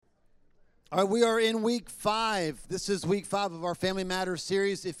All right, we are in week 5. This is week 5 of our Family Matters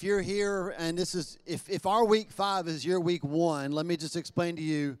series. If you're here and this is, if our week 5 is your week 1, let me just explain to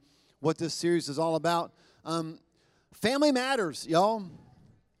you what this series is all about. Family matters, y'all.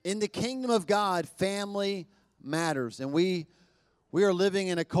 In the kingdom of God, family matters. And we are living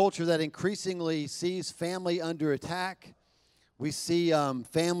in a culture that increasingly sees family under attack. We see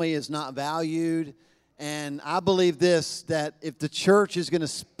family is not valued. And I believe this, that if the church is going to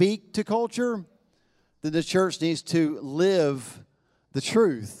speak to culture, then the church needs to live the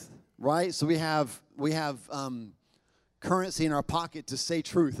truth, right? So we have currency in our pocket to say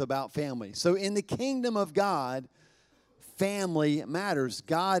truth about family. So in the kingdom of God, family matters.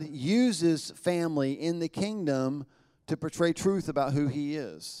 God uses family in the kingdom to portray truth about who He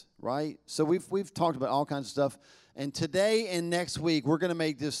is, right? So we've talked about all kinds of stuff. And today and next week, we're going to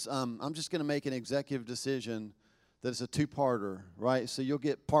make this, I'm just going to make an executive decision that it's a 2-parter, right? So you'll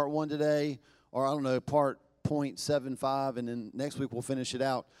get part 1 today, or I don't know, part 0.75, and then next week we'll finish it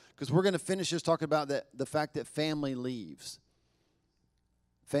out. Because we're going to finish just talking about the fact that family leaves.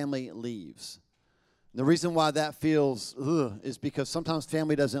 Family leaves. And the reason why that feels is because sometimes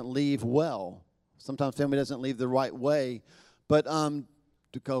family doesn't leave well. Sometimes family doesn't leave the right way. But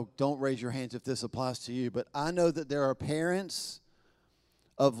don't raise your hands if this applies to you, but I know that there are parents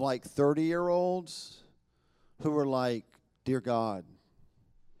of like 30-year-olds who are like, dear God,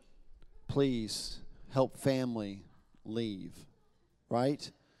 please help family leave, right?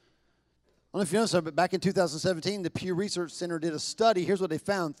 I don't know if you know something, but back in 2017, the Pew Research Center did a study. Here's what they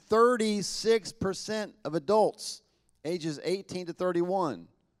found. 36% of adults ages 18 to 31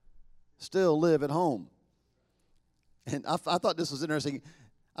 still live at home. And I thought this was interesting.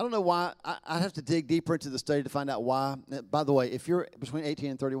 I don't know why. I'd have to dig deeper into the study to find out why. By the way, if you're between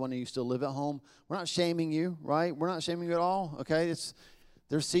 18 and 31 and you still live at home, we're not shaming you, right? We're not shaming you at all, okay?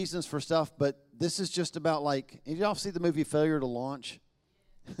 There's seasons for stuff, but this is just about like, if y'all see the movie Failure to Launch,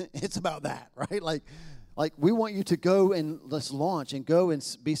 it's about that, right? Like we want you to go and let's launch and go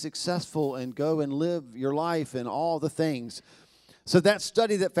and be successful and go and live your life and all the things. So that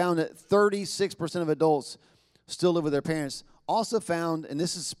study that found that 36% of adults still live with their parents also found, and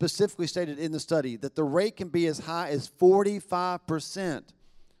this is specifically stated in the study, that the rate can be as high as 45%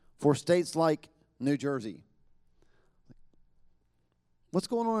 for states like New Jersey. What's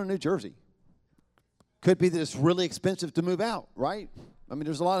going on in New Jersey? Could be that it's really expensive to move out, right? I mean,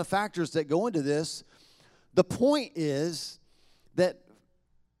 there's a lot of factors that go into this. The point is that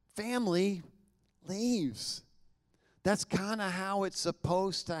family leaves. That's kind of how it's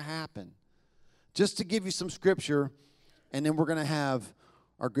supposed to happen. Just to give you some scripture, and then we're going to have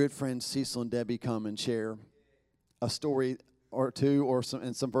our good friends Cecil and Debie come and share a story or two or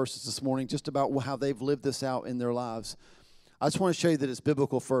some verses this morning just about how they've lived this out in their lives. I just want to show you that it's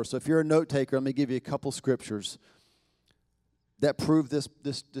biblical first. So if you're a note taker, let me give you a couple scriptures that prove this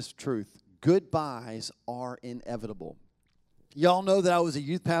truth. Goodbyes are inevitable. Y'all know that I was a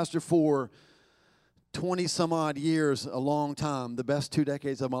youth pastor for 20 some odd years, a long time, the best 2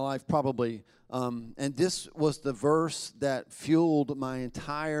 decades of my life probably. And this was the verse that fueled my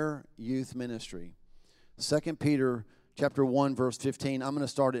entire youth ministry. 2 Peter chapter 1, verse 15. I'm going to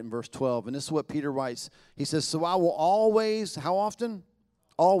start it in verse 12. And this is what Peter writes. He says, so I will always, how often?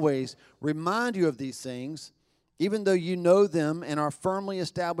 Always remind you of these things, even though you know them and are firmly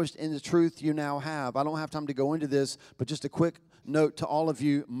established in the truth you now have. I don't have time to go into this, but just a quick note to all of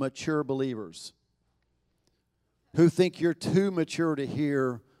you mature believers who think you're too mature to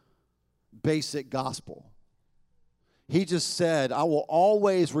hear basic gospel. He just said, I will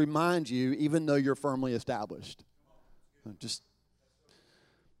always remind you, even though you're firmly established. Just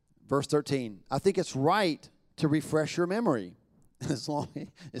verse 13. I think it's right to refresh your memory. It's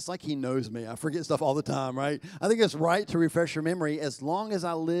like he knows me. I forget stuff all the time, right? I think it's right to refresh your memory as long as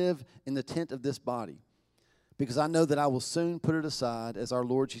I live in the tent of this body, because I know that I will soon put it aside as our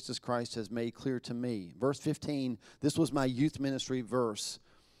Lord Jesus Christ has made clear to me. Verse 15, this was my youth ministry verse.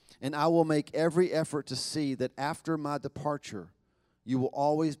 And I will make every effort to see that after my departure, you will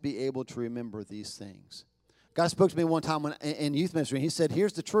always be able to remember these things. God spoke to me one time in youth ministry, and He said,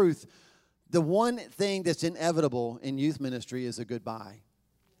 here's the truth. The one thing that's inevitable in youth ministry is a goodbye.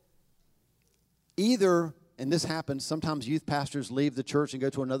 Either, and this happens, sometimes youth pastors leave the church and go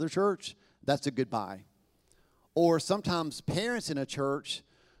to another church. That's a goodbye. Or sometimes parents in a church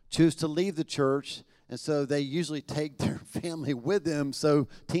choose to leave the church, and so they usually take their family with them. So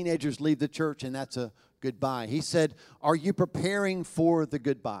teenagers leave the church, and that's a goodbye. He said, are you preparing for the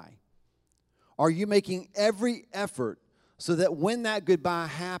goodbye? Are you making every effort so that when that goodbye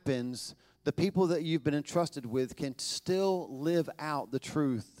happens, the people that you've been entrusted with can still live out the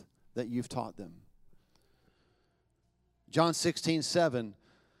truth that you've taught them. John 16:7,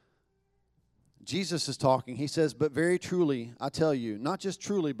 Jesus is talking. He says, but very truly, I tell you, not just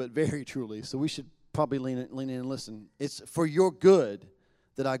truly, but very truly. So we should probably lean in and listen. It's for your good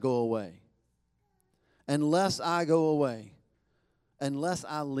that I go away. Unless I go away, unless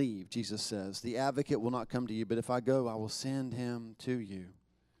I leave, Jesus says, the advocate will not come to you. But if I go, I will send him to you.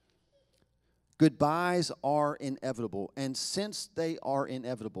 Goodbyes are inevitable. And since they are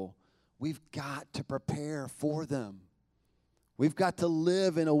inevitable, we've got to prepare for them. We've got to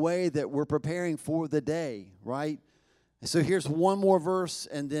live in a way that we're preparing for the day, right? So here's one more verse,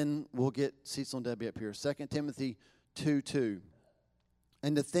 and then we'll get Cecil and Debbie up here. 2 Timothy 2:2.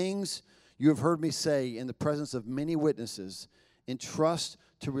 And the things you have heard me say in the presence of many witnesses, entrust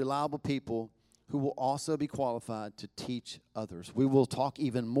to reliable people who will also be qualified to teach others. We will talk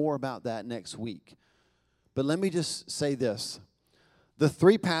even more about that next week. But let me just say this. The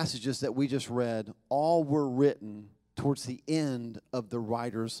three passages that we just read all were written towards the end of the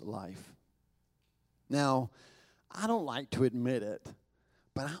writer's life. Now, I don't like to admit it,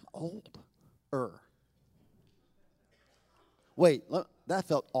 but I'm older. Wait, that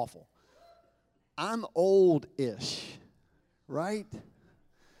felt awful. I'm old-ish, right?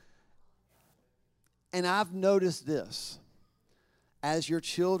 And I've noticed this. As your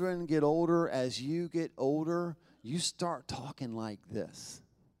children get older, as you get older, you start talking like this.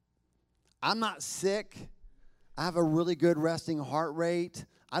 I'm not sick. I have a really good resting heart rate.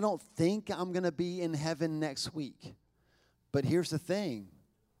 I don't think I'm going to be in heaven next week. But here's the thing.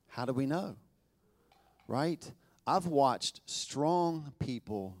 How do we know? Right? I've watched strong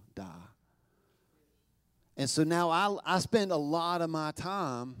people die. And so now I spend a lot of my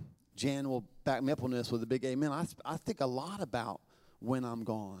time, Jan will back me up on this with a big amen, I think a lot about when I'm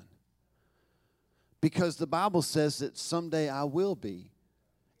gone. Because the Bible says that someday I will be.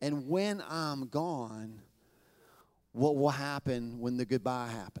 And when I'm gone, what will happen when the goodbye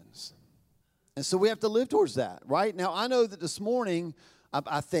happens? And so we have to live towards that, right? Now, I know that this morning,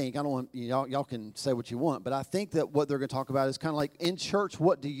 I think, I don't want, y'all can say what you want, but I think that what they're going to talk about is kind of like in church,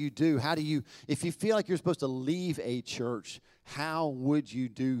 what do you do? How do you, if you feel like you're supposed to leave a church, how would you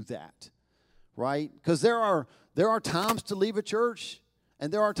do that, right? Because there are times to leave a church,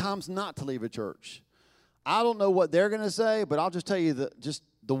 and there are times not to leave a church. I don't know what they're going to say, but I'll just tell you that just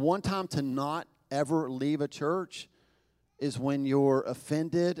the one time to not ever leave a church is when you're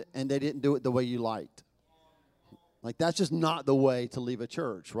offended and they didn't do it the way you liked. Like, that's just not the way to leave a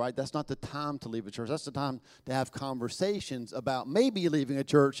church, right? That's not the time to leave a church. That's the time to have conversations about maybe leaving a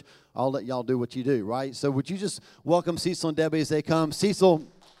church. I'll let y'all do what you do, right? So would you just welcome Cecil and Debbie as they come? Cecil's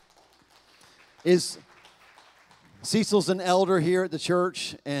an elder here at the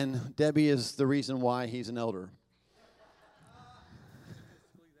church, and Debbie is the reason why he's an elder.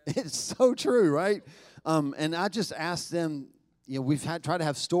 It's so true, right? And I just asked them, we've tried to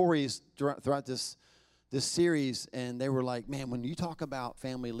have stories throughout this series, and they were like, man, when you talk about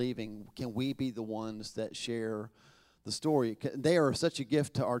family leaving, can we be the ones that share the story? They are such a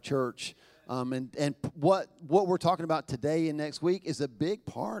gift to our church. And what we're talking about today and next week is a big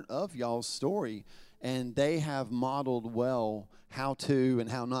part of y'all's story. And they have modeled well how to and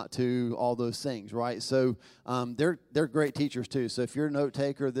how not to, all those things, right? So they're great teachers too. So if you're a note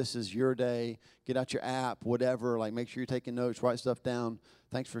taker, this is your day. Get out your app, whatever. Like, make sure you're taking notes, write stuff down.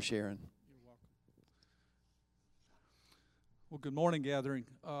 Thanks for sharing. You're welcome. Well, good morning, gathering.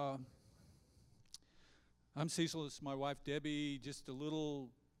 I'm Cecil. This is my wife, Debbie. Just a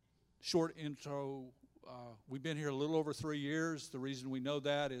little short intro. We've been here a little over 3 years. The reason we know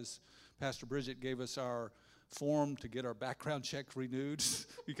that is Pastor Bridget gave us our form to get our background check renewed.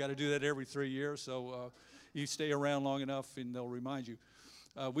 You got to do that every 3 years, so you stay around long enough and they'll remind you.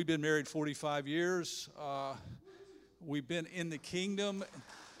 We've been married 45 years. We've been in the kingdom.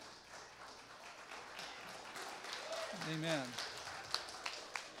 Amen.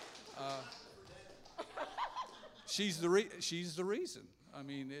 She's the reason. I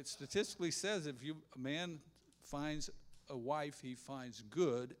mean, it statistically says if a man finds a wife, he finds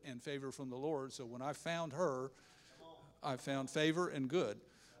good and favor from the Lord. So when I found her, I found favor and good.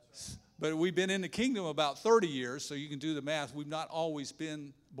 But we've been in the kingdom about 30 years, so you can do the math. We've not always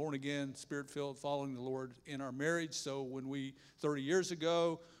been born again, spirit-filled, following the Lord in our marriage. So 30 years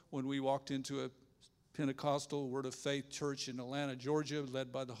ago, when we walked into a Pentecostal Word of Faith church in Atlanta, Georgia,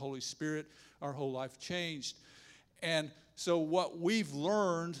 led by the Holy Spirit, our whole life changed. And so what we've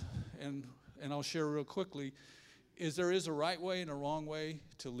learned, and I'll share real quickly, is there is a right way and a wrong way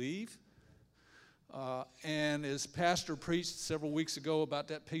to leave. And as Pastor preached several weeks ago about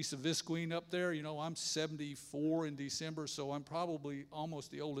that piece of visqueen up there, you know, I'm 74 in December, so I'm probably almost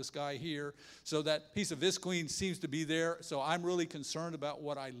the oldest guy here. So that piece of visqueen seems to be there. So I'm really concerned about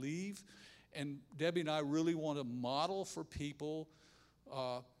what I leave. And Debbie and I really want to model for people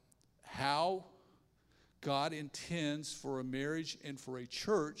how God intends for a marriage and for a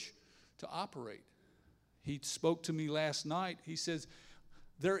church to operate. He spoke to me last night. He says,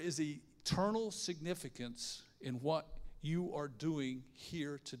 there is eternal significance in what you are doing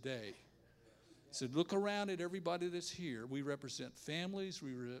here today. He said, look around at everybody that's here. We represent families.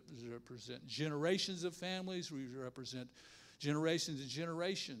 We represent generations of families. We represent generations and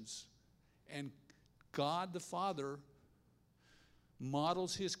generations. And God the Father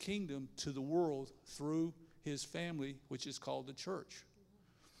models his kingdom to the world through his family, which is called the church.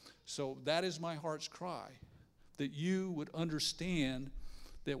 So that is my heart's cry, that you would understand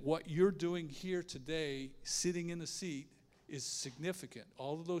that what you're doing here today, sitting in the seat, is significant.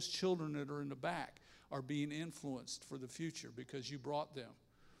 All of those children that are in the back are being influenced for the future because you brought them.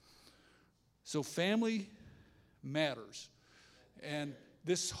 So family matters. And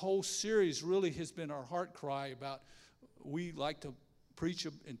this whole series really has been our heart cry about, we like to preach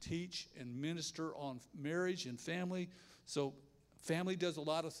and teach and minister on marriage and family. So family does a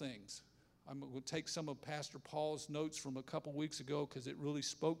lot of things. I'm going to take some of Pastor Paul's notes from a couple weeks ago because it really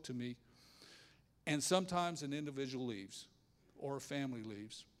spoke to me. And sometimes an individual leaves or a family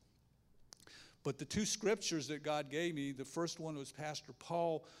leaves. But the two scriptures that God gave me, the first one was Pastor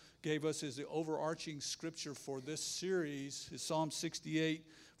Paul gave us as the overarching scripture for this series, is Psalm 68,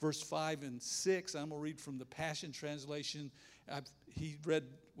 verse 5 and 6. I'm going to read from the Passion Translation.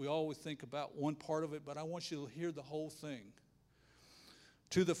 We always think about one part of it, but I want you to hear the whole thing.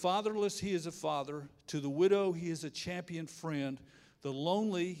 To the fatherless, he is a father. To the widow, he is a champion friend. The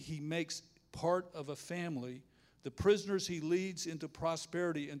lonely, he makes part of a family. The prisoners, he leads into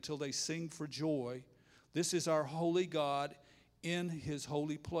prosperity until they sing for joy. This is our holy God in his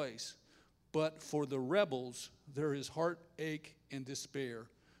holy place. But for the rebels, there is heartache and despair.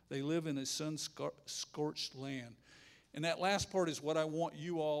 They live in a sun-scorched land. And that last part is what I want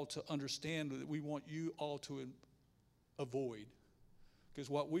you all to understand, that we want you all to avoid. Because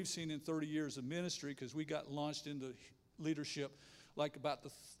what we've seen in 30 years of ministry, because we got launched into leadership like about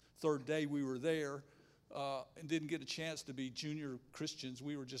the third day we were there and didn't get a chance to be junior Christians.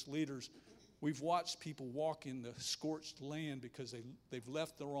 We were just leaders. We've watched people walk in the scorched land because they've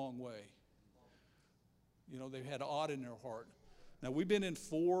left the wrong way. You know, they've had odd in their heart. Now, we've been in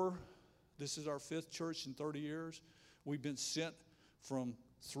this is our 5th church in 30 years. We've been sent from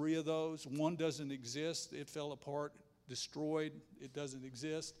 3 of those. One doesn't exist. It fell apart. Destroyed. It doesn't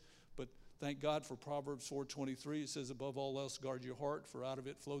exist. But thank God for Proverbs 4:23. It says, above all else, guard your heart, for out of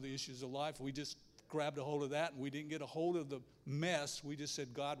it flow the issues of life. We just grabbed a hold of that, and we didn't get a hold of the mess. We just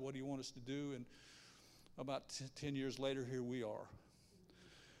said, God, what do you want us to do? And about 10 years later, here we are.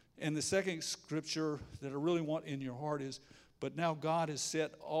 And the second scripture that I really want in your heart is, but now God has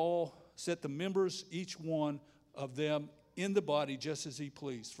set the members, each one of them, in the body just as he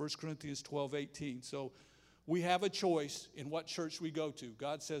pleased. 1 Corinthians 12:18. So we have a choice in what church we go to.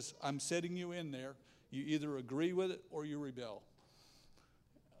 God says, I'm setting you in there. You either agree with it or you rebel.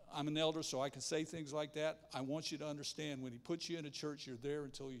 I'm an elder, so I can say things like that. I want you to understand, when he puts you in a church, you're there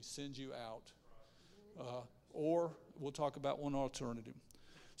until he sends you out. Or we'll talk about one alternative.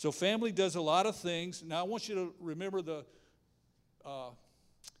 So family does a lot of things. Now I want you to remember the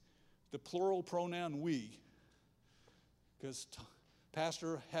plural pronoun we, because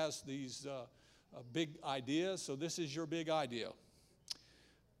Pastor has these big ideas, so this is your big idea.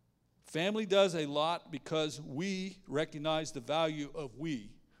 Family does a lot because we recognize the value of we,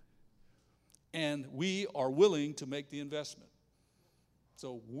 and we are willing to make the investment.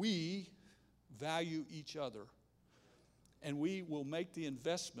 So we value each other, and we will make the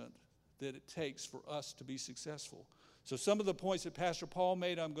investment that it takes for us to be successful. So some of the points that Pastor Paul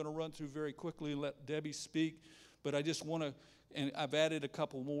made, I'm going to run through very quickly and let Debbie speak, but I just want to, and I've added a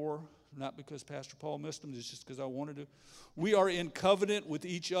couple more, not because Pastor Paul missed them, it's just because I wanted to. We are in covenant with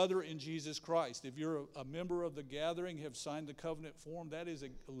each other in Jesus Christ. If you're a member of the gathering, have signed the covenant form, that is a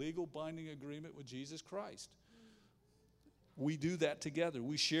legal binding agreement with Jesus Christ. We do that together.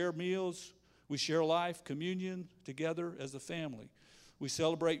 We share meals, we share life, communion together as a family. We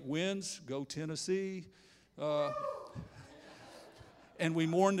celebrate wins, go Tennessee, and we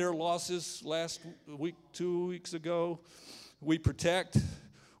mourn their losses last week, 2 weeks ago. We protect.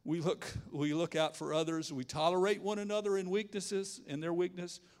 We look out for others. We tolerate one another in weaknesses, in their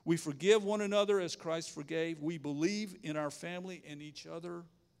weakness. We forgive one another as Christ forgave. We believe in our family and each other.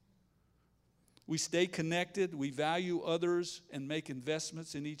 We stay connected. We value others and make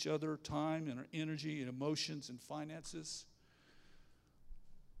investments in each other, time and our energy and emotions and finances.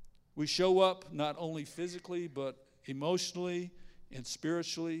 We show up not only physically, but emotionally and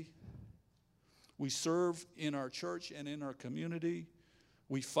spiritually. We serve in our church and in our community.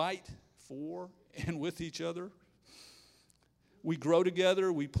 We fight for and with each other. We grow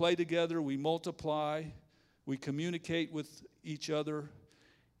together, we play together, we multiply, we communicate with each other,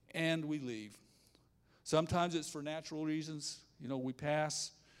 and we leave. Sometimes it's for natural reasons. You know, we pass,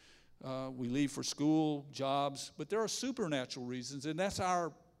 we leave for school, jobs, but there are supernatural reasons, and that's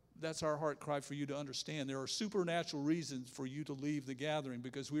our heart cry for you to understand. There are supernatural reasons for you to leave the gathering,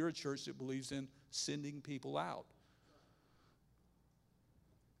 because we're a church that believes in sending people out.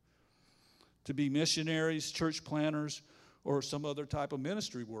 To be missionaries, church planners, or some other type of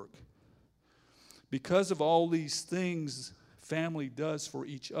ministry work. Because of all these things family does for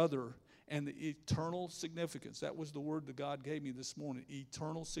each other and the eternal significance, that was the word that God gave me this morning,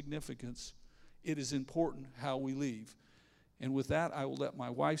 eternal significance, it is important how we leave. And with that, I will let my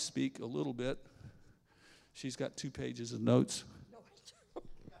wife speak a little bit. She's got 2 pages of notes.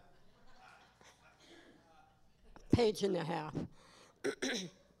 Page and a half.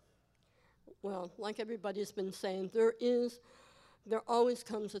 Well, like everybody's been saying, there always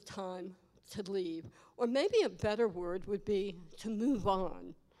comes a time to leave. Or maybe a better word would be to move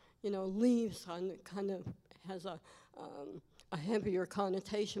on. You know, leave kind of has a heavier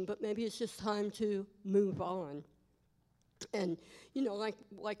connotation, but maybe it's just time to move on. And, you know,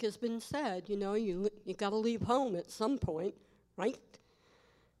 like has been said, you know, you got to leave home at some point, right?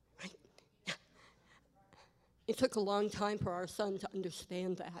 Right? It took a long time for our son to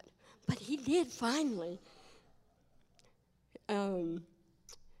understand that. But he did finally.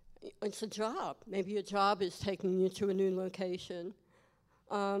 It's a job. Maybe a job is taking you to a new location.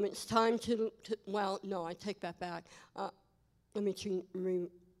 It's time well, no, I take that back. Let me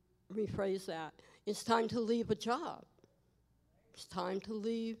rephrase that. It's time to leave a job. It's time to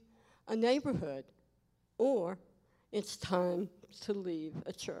leave a neighborhood. Or it's time to leave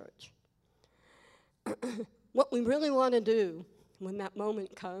a church. What we really want to do when that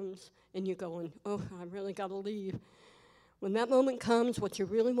moment comes and you're going, oh, I really got to leave. When that moment comes, what you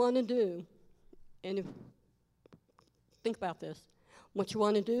really want to do, and think about this, what you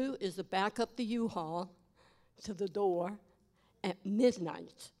want to do is to back up the U-Haul to the door at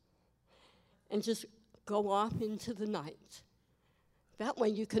midnight and just go off into the night. That way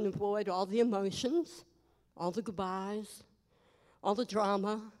you can avoid all the emotions, all the goodbyes, all the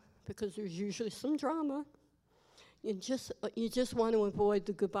drama, because there's usually some drama. You just want to avoid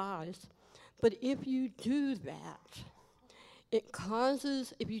the goodbyes. But if you do that,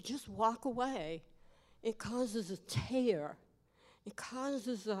 if you just walk away, it causes a tear. It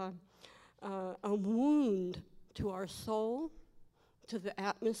causes a wound to our soul, to the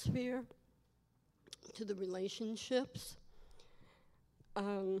atmosphere, to the relationships.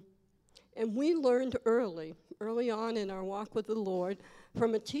 And we learned early on in our walk with the Lord,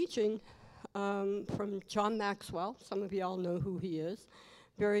 from a teaching from John Maxwell. Some of you all know who he is.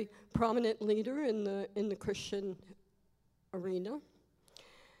 Very prominent leader in the Christian arena.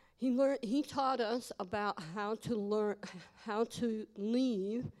 He taught us about how to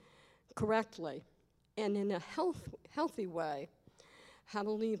leave correctly and in a healthy way, how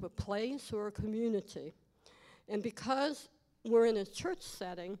to leave a place or a community. And because we're in a church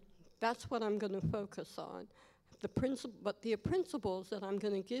setting, that's what I'm going to focus on. But the principles that I'm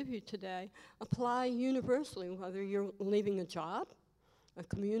going to give you today apply universally, whether you're leaving a job, a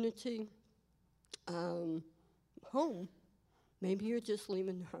community, home. Maybe you're just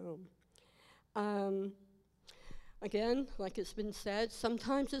leaving home. Again, like it's been said,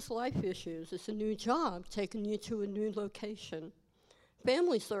 sometimes it's life issues. It's a new job taking you to a new location.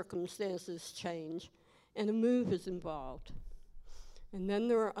 Family circumstances change, and a move is involved. And then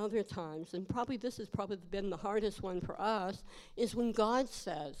there are other times, and this has probably been the hardest one for us, is when God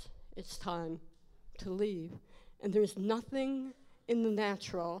says it's time to leave. And there's nothing in the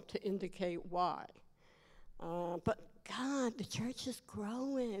natural to indicate why. But God, the church is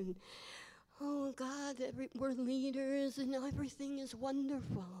growing. Oh, God, we're leaders and everything is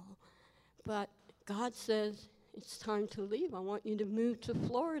wonderful. But God says, it's time to leave. I want you to move to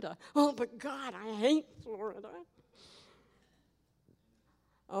Florida. Oh, but God, I hate Florida.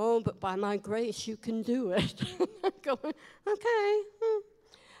 Oh, but by my grace, you can do it. Going, okay.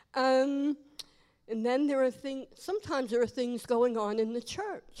 And then sometimes there are things going on in the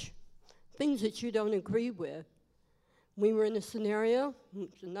church, things that you don't agree with. We were in a scenario,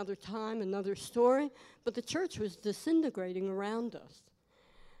 it's another time, another story, but the church was disintegrating around us.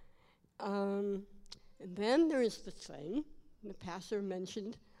 And then there is the thing the pastor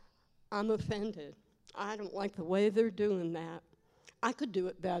mentioned, I'm offended. I don't like the way they're doing that. I could do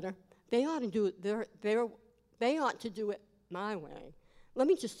it better. They ought to do it they ought to do it my way. Let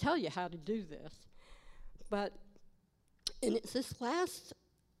me just tell you how to do this. And it's this last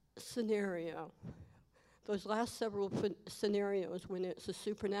scenario, those last several scenarios when it's a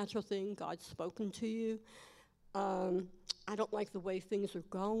supernatural thing, God's spoken to you, I don't like the way things are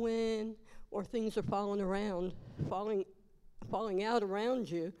going, or things are falling out around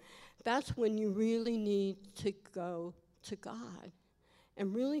you. That's when you really need to go to God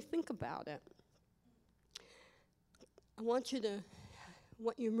and really think about it. What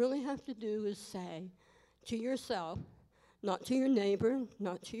you really have to do is say to yourself, not to your neighbor,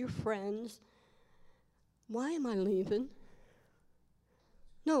 not to your friends, why am I leaving?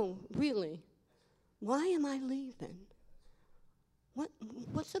 No, really, why am I leaving?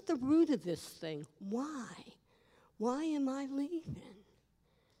 What's at the root of this thing? Why? Why am I leaving?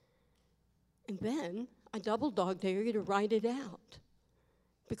 And then I double dog dare you to write it out.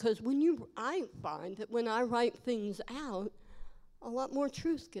 Because I find that when I write things out, a lot more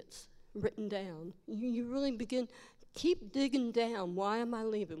truth gets written down. You really keep digging down. Why am I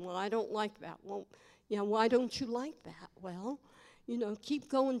leaving? Well, I don't like that. Well, why don't you like that? Well, keep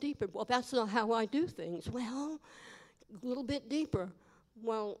going deeper. Well, that's not how I do things. Well, a little bit deeper.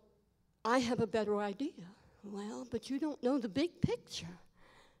 Well, I have a better idea. Well, but you don't know the big picture.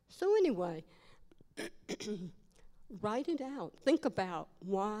 So anyway, write it out. Think about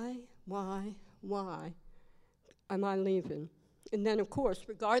why am I leaving? And then, of course,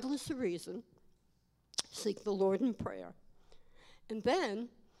 regardless of reason, seek the Lord in prayer. And then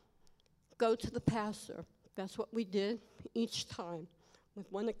go to the pastor. That's what we did each time,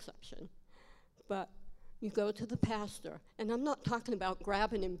 with one exception. But you go to the pastor. And I'm not talking about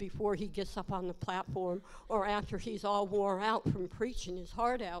grabbing him before he gets up on the platform or after he's all wore out from preaching his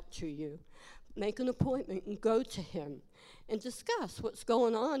heart out to you. Make an appointment and go to him and discuss what's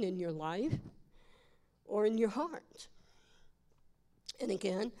going on in your life or in your heart. And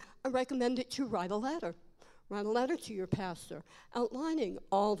again, I recommend that you write a letter. Write a letter to your pastor outlining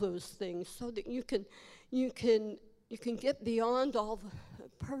all those things so that you can get beyond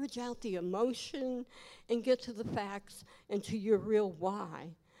purge out the emotion and get to the facts and to your real why,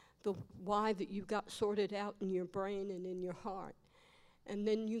 the why that you got sorted out in your brain and in your heart. And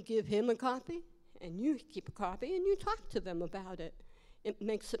then you give him a copy, and you keep a copy, and you talk to them about it. It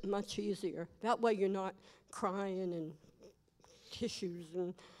makes it much easier. That way you're not crying and tissues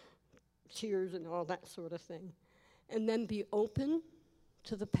and tears and all that sort of thing. And then be open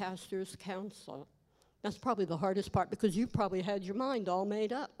to the pastor's counsel. That's probably the hardest part because you probably had your mind all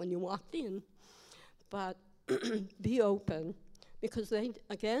made up when you walked in. But be open because they,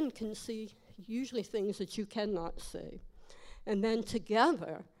 again, can see usually things that you cannot see. And then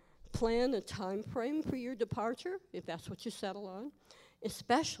together, plan a time frame for your departure, if that's what you settle on,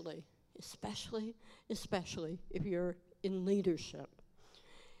 especially if you're in leadership.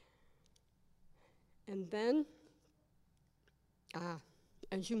 And then,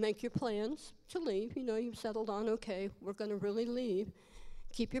 as you make your plans to leave, you've settled on, okay, we're going to really leave,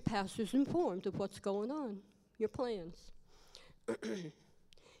 keep your pastors informed of what's going on, your plans.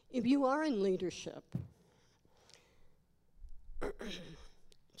 If you are in leadership,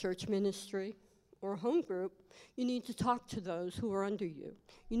 church ministry, or home group, you need to talk to those who are under you.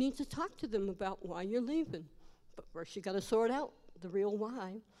 You need to talk to them about why you're leaving. But first you got to sort out the real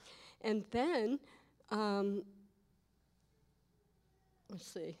why. And then, let's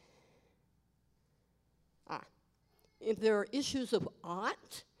see. If there are issues of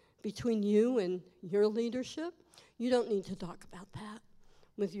ought between you and your leadership, you don't need to talk about that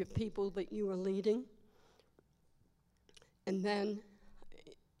with your people that you are leading. And then,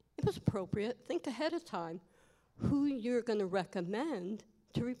 if it's appropriate, think ahead of time who you're going to recommend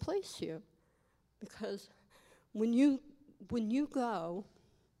to replace you. Because when you go,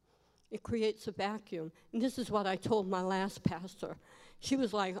 it creates a vacuum. And this is what I told my last pastor. She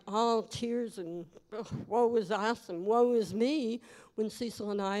was like all tears and woe is us and woe is me when Cecil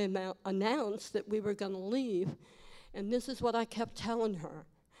and I announced that we were going to leave. And this is what I kept telling her.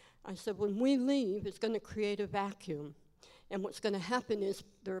 I said, when we leave, it's going to create a vacuum. And what's going to happen is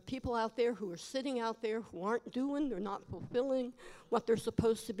there are people out there who are sitting out there who aren't doing, they're not fulfilling what they're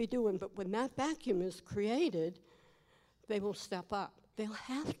supposed to be doing. But when that vacuum is created, they will step up. They'll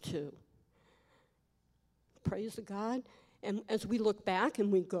have to. Praise God. And as we look back and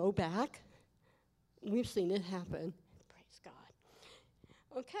we go back, we've seen it happen. Praise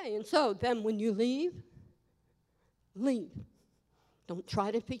God. Okay, and so then when you leave, leave. Don't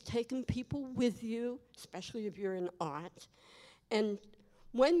try to be taking people with you, especially if you're in art. And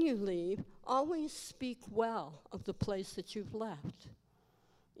when you leave, always speak well of the place that you've left.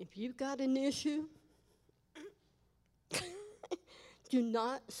 If you've got an issue, do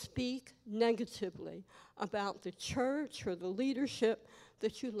not speak negatively about the church or the leadership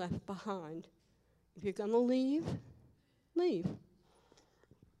that you left behind. If you're going to leave, leave.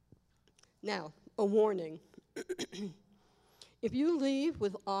 Now, a warning. If you leave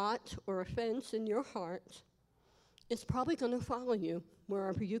with aught or offense in your heart, it's probably going to follow you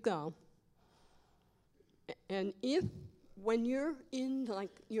wherever you go. And if, when you're in like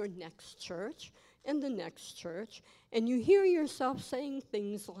your next church and the next church, and you hear yourself saying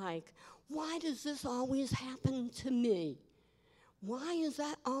things like, why does this always happen to me? Why does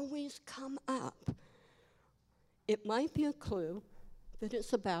that always come up? It might be a clue that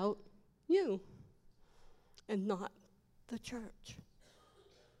it's about you and not the church.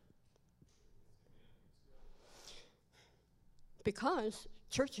 Because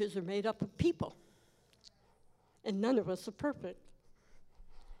churches are made up of people, and none of us are perfect.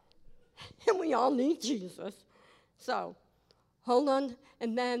 And we all need Jesus. So, hold on,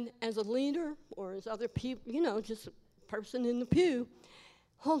 and then as a leader or as other people, just a person in the pew,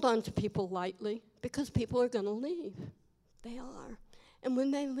 hold on to people lightly because people are going to leave. They are. And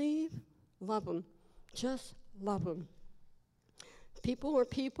when they leave, love them. Just love them. People are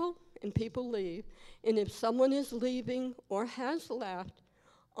people, and people leave. And if someone is leaving or has left,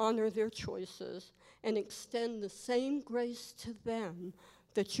 honor their choices and extend the same grace to them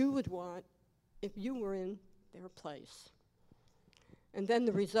that you would want if you were in their place. And then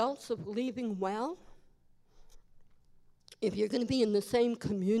the results of leaving well, if you're going to be in the same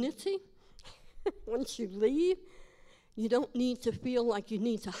community, once you leave, you don't need to feel like you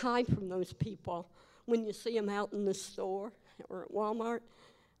need to hide from those people when you see them out in the store or at Walmart.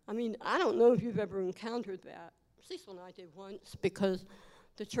 I mean, I don't know if you've ever encountered that. Cecil and I did once because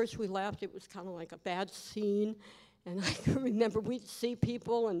the church we left, it was kind of like a bad scene. And I can remember we'd see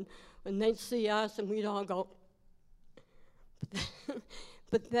people and they'd see us and we'd all go.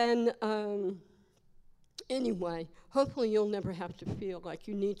 But then, anyway, hopefully you'll never have to feel like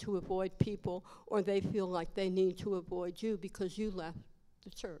you need to avoid people or they feel like they need to avoid you because you left the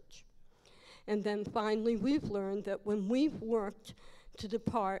church. And then finally, we've learned that when we've worked to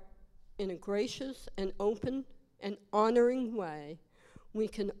depart in a gracious and open and honoring way, we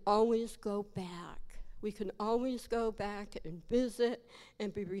can always go back. We can always go back and visit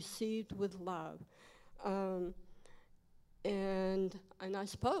and be received with love. And I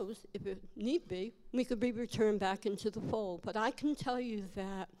suppose, if it need be, we could be returned back into the fold. But I can tell you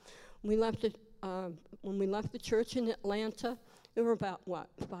that we left it, when we left the church in Atlanta, there were about,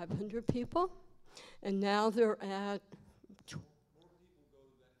 500 people? And now they're at...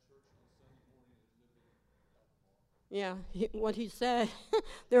 Yeah, what he said,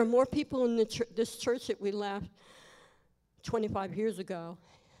 there are more people in this church that we left 25 years ago.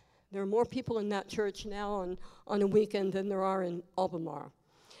 There are more people in that church now on a weekend than there are in Albemarle.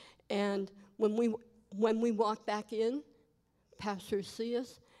 And when we walk back in, pastors see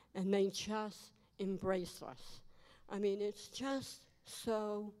us, and they just embrace us. I mean, it's just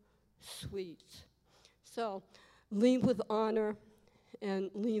so sweet. So leave with honor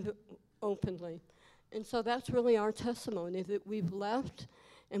and leave openly. And so that's really our testimony, that we've left,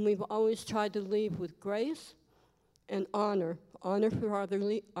 and we've always tried to leave with grace and honor for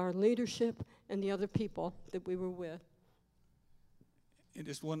our leadership and the other people that we were with. And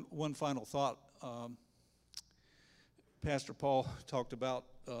just one final thought. Pastor Paul talked about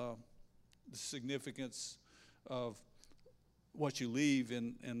the significance of what you leave,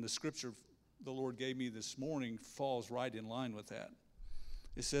 and the scripture the Lord gave me this morning falls right in line with that.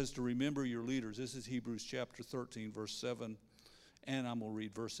 It says to remember your leaders. This is Hebrews chapter 13, verse 7, and I'm going to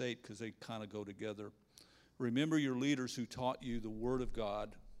read verse 8 because they kind of go together. Remember your leaders who taught you the word of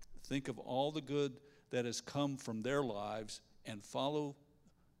God. Think of all the good that has come from their lives and follow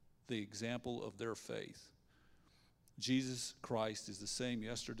the example of their faith. Jesus Christ is the same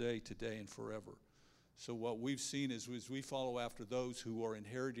yesterday, today, and forever. So what we've seen is we follow after those who are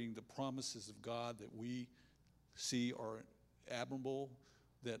inheriting the promises of God that we see are admirable,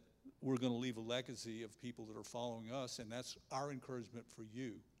 that we're going to leave a legacy of people that are following us, and that's our encouragement for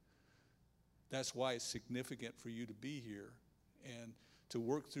you. That's why it's significant for you to be here and to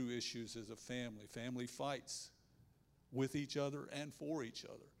work through issues as a family. Family fights with each other and for each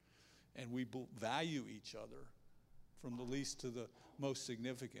other, and we value each other from the least to the most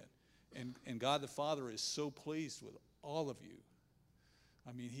significant. And God the Father is so pleased with all of you.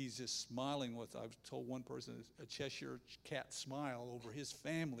 I mean, he's just smiling with, I've told one person, a Cheshire cat smile over his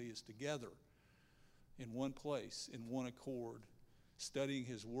family is together in one place, in one accord, studying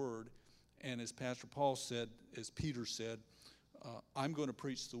his word. And as Pastor Paul said, as Peter said, I'm going to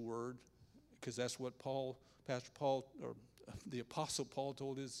preach the word, because that's what Pastor Paul, or the Apostle Paul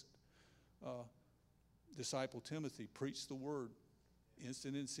told his disciple Timothy, preach the word,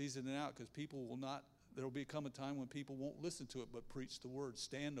 instant in, season and out, because people will not, there will become a time when people won't listen to it, but preach the word,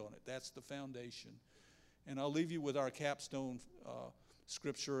 stand on it. That's the foundation. And I'll leave you with our capstone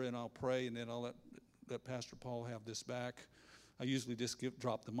scripture, and I'll pray, and then I'll let Pastor Paul have this back. I usually just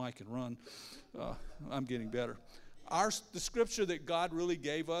drop the mic and run. I'm getting better. The scripture that God really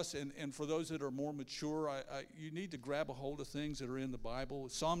gave us, and for those that are more mature, you need to grab a hold of things that are in the Bible.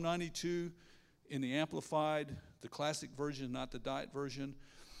 Psalm 92 in the Amplified, the classic version, not the diet version,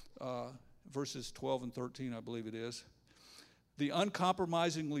 verses 12 and 13, I believe it is. The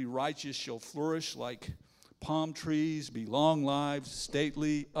uncompromisingly righteous shall flourish like palm trees, be long-lived,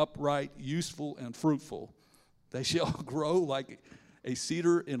 stately, upright, useful, and fruitful. They shall grow like a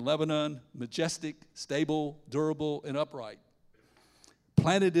cedar in Lebanon, majestic, stable, durable, and upright.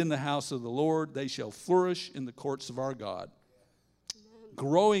 Planted in the house of the Lord, they shall flourish in the courts of our God. Amen.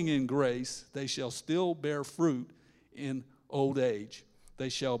 Growing in grace, they shall still bear fruit in old age. They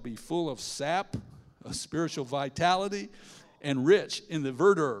shall be full of sap, of spiritual vitality, and rich in the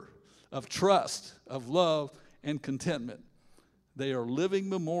verdure of trust, of love, and contentment. They are living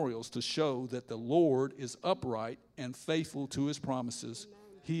memorials to show that the Lord is upright and faithful to his promises.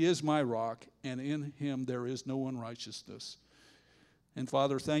 Amen. He is my rock, and in him there is no unrighteousness. And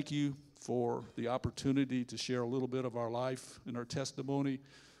Father, thank you for the opportunity to share a little bit of our life and our testimony.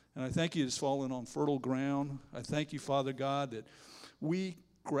 And I thank you it's fallen on fertile ground. I thank you, Father God, that we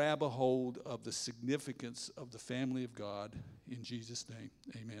grab a hold of the significance of the family of God. In Jesus' name,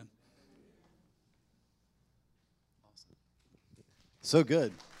 amen. So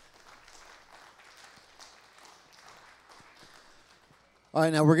good. All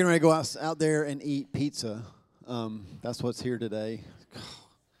right, now we're going to go out there and eat pizza. That's what's here today.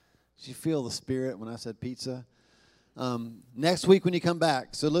 Did you feel the spirit when I said pizza? Next week when you come back,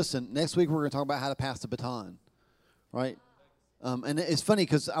 so listen, next week we're going to talk about how to pass the baton, right? And it's funny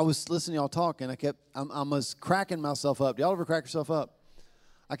because I was listening to y'all talk, and I was cracking myself up. Do y'all ever crack yourself up?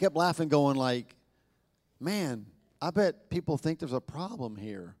 I kept laughing, going like, man, I bet people think there's a problem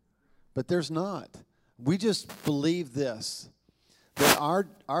here, but there's not. We just believe this, that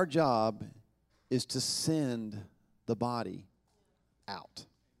our job is to send the body out.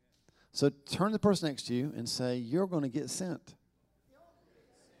 So turn to the person next to you and say, you're going to get sent.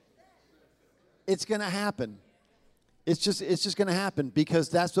 It's going to happen. It's just going to happen because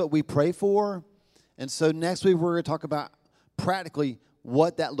that's what we pray for. And so next week we're going to talk about practically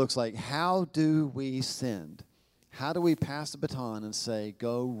what that looks like. How do we send? How do we pass the baton and say,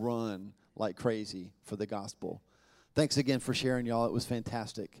 go run like crazy for the gospel? Thanks again for sharing, y'all. It was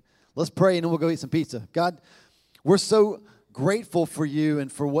fantastic. Let's pray, and then we'll go eat some pizza. God, we're so grateful for you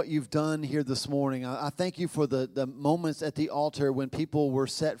and for what you've done here this morning. I thank you for the moments at the altar when people were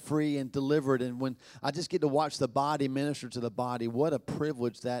set free and delivered, and when I just get to watch the body minister to the body. What a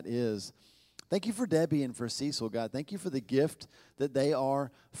privilege that is. Thank you for Debbie and for Cecil, God. Thank you for the gift that they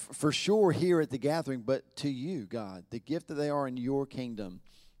are, for sure, here at the gathering, but to you, God, the gift that they are in your kingdom.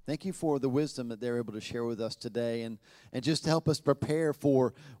 Thank you for the wisdom that they're able to share with us today, and just to help us prepare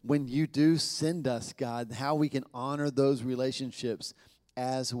for when you do send us, God, how we can honor those relationships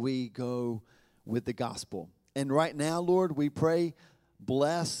as we go with the gospel. And right now, Lord, we pray,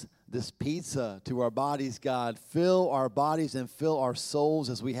 bless this pizza to our bodies, God. Fill our bodies and fill our souls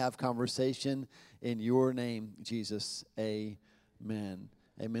as we have conversation in your name, Jesus. Amen.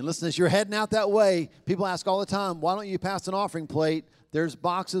 Amen. Listen, as you're heading out that way, people ask all the time, why don't you pass an offering plate? There's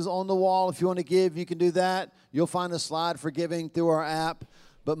boxes on the wall. If you want to give, you can do that. You'll find a slide for giving through our app.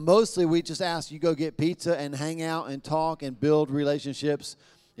 But mostly we just ask you go get pizza and hang out and talk and build relationships.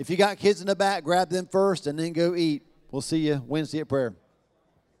 If you got kids in the back, grab them first and then go eat. We'll see you Wednesday at prayer.